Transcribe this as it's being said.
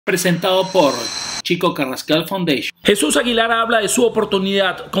Presentado por Chico Carrascal Foundation. Jesús Aguilar habla de su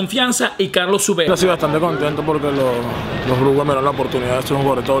oportunidad, confianza y Carlos Subero. Estoy bastante contento porque los Brugos me dan la oportunidad de hacer un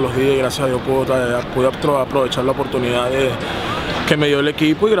jugador todos los días y gracias a Dios pude aprovechar la oportunidad que me dio el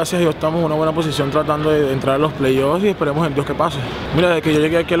equipo y gracias a Dios estamos en una buena posición tratando de entrar a los playoffs y esperemos en Dios que pase. Mira, desde que yo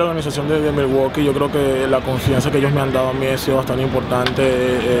llegué aquí a la organización de Milwaukee, yo creo que la confianza que ellos me han dado a mí ha sido bastante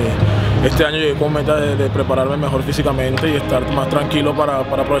importante. Este año llegué con meta de prepararme mejor físicamente y estar más tranquilo para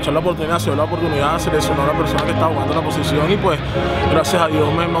aprovechar la oportunidad. Se dio la oportunidad, seleccionó a la persona que estaba jugando en la posición y pues gracias a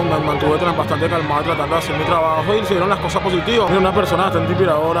Dios me mantuve bastante calmado tratando de hacer mi trabajo y se dieron las cosas positivas. Es una persona bastante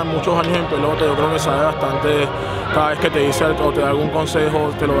inspiradora, muchos años en pelota, yo creo que sabe bastante, cada vez que te dice o te da algún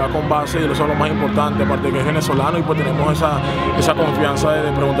consejo, te lo da con base y eso es lo más importante, aparte que es venezolano y pues tenemos esa confianza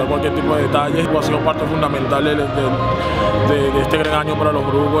de preguntar cualquier tipo de detalle. Ha sido parte fundamental de este gran año para los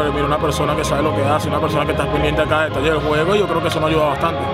Brugos. Mira, una persona que sabe lo que hace, una persona que está pendiente a cada detalle del juego y yo creo que eso nos ayuda bastante.